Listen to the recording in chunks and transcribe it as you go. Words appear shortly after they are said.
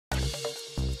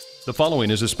The following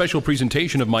is a special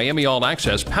presentation of Miami All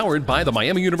Access powered by the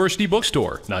Miami University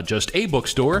Bookstore. Not just a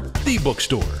bookstore, the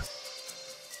bookstore.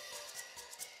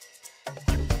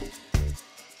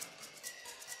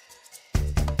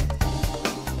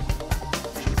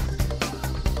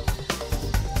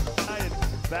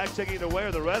 Back checking it away,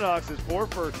 the Redhawks is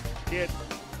Forford can't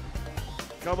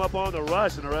come up on the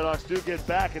rush, and the Redhawks do get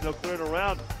back, and they'll clear it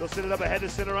around. They'll send it up ahead to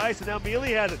center ice, and now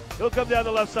Mealy has it. He'll come down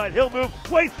the left side. He'll move.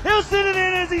 Wait, he'll send it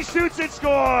in as he shoots and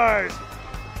scores.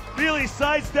 Mealy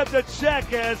sidestepped a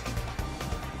check as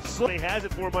Slay has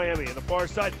it for Miami. On the far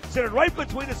side, centered right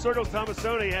between the circles.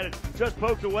 Tomasoni had it just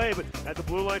poked away, but at the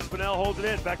blue line, Spinell holds it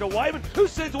in. Back to Wyman, who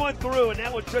sends one through, and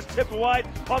that one just tipped wide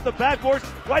off the backboards.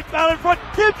 Right foul in front,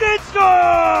 tipped in,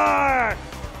 score!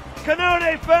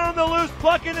 Canone found the loose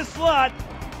puck in the slot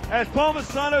as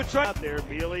Palmisano tried out there.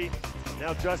 Mealy,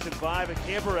 now Justin Five and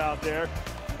Camper out there.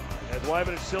 As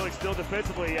Wyman and Schilling still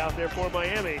defensively out there for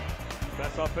Miami.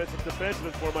 Best offensive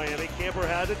defenseman for Miami. Camper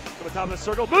has it from the top of the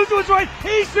circle. Moves to his right.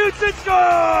 He shoots and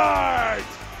scores!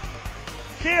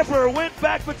 Camper went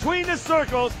back between the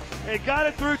circles and got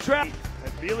it through traffic.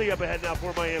 And Mealy up ahead now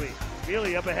for Miami.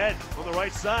 Mealy up ahead on the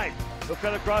right side. He'll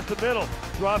cut across the middle.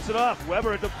 Drops it off.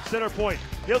 Weber at the center point.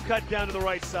 He'll cut down to the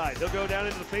right side. He'll go down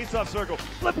into the face-off circle.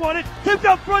 Flip on it. Tipped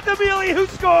up front to Mealy, who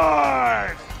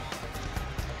scores!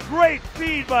 Great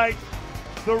feed by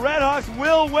the Redhawks.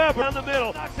 Will Weber down the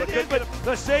middle. Knocks it in, but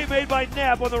the save made by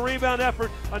Knapp on the rebound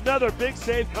effort. Another big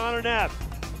save, Connor Knapp.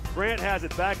 Grant has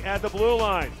it back at the blue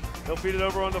line. He'll feed it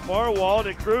over on the far wall,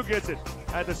 and Crew gets it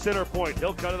at the center point.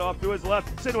 He'll cut it off to his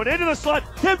left. Send one into the slot.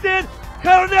 Tipped in.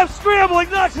 Connor Knapp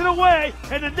scrambling, knocks it away,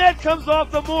 and the net comes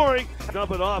off the mooring. Dump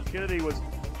it off. Kennedy was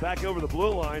back over the blue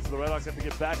line, so the Redhawks have to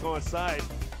get back on side.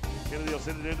 Kennedy will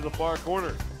send it into the far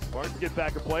corner. Spartans get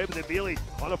back and play, but then Mealy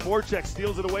on a forecheck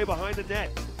steals it away behind the net.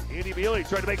 Andy Mealy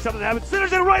trying to make something happen.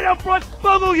 Centers it right out front.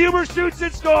 Vogelhuber shoots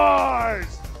and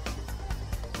scores!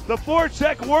 The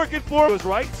forecheck working for was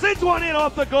right. Sends one in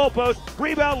off the goalpost.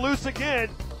 Rebound loose again.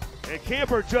 And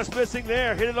Camper just missing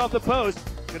there. Hit it off the post.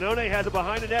 Canone has it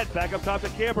behind the net. Back up top to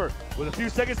Camper. With a few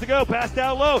seconds to go. Pass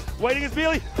down low. Waiting is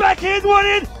Mealy. Backhand one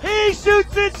in. He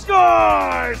shoots and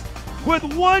scores! With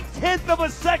 1/10 of a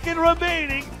second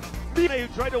remaining. Mealy, who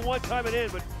tried to one-time it in,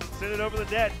 but sent it over the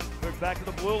net. Goes back to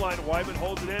the blue line. Wyman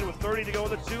holds it in with 30 to go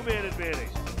with a two-man advantage.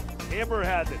 Camper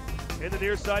has it in the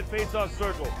near side face-off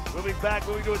circle. Moving back,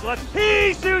 moving to his left.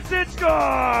 He shoots and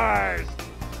scores!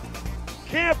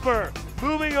 Camper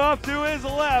moving off to his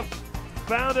left.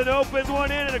 Found an open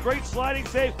one in, and a great sliding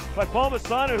save by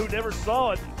Palmisano, who never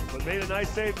saw it, but made a nice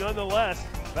save nonetheless.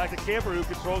 Back to Camper, who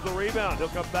controls the rebound. He'll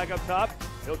come back up top.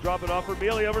 He'll drop it off for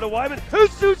Mealy over to Wyman, who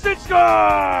shoots and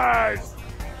scores!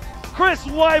 Chris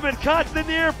Wyman caught the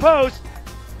near post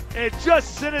and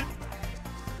just sent it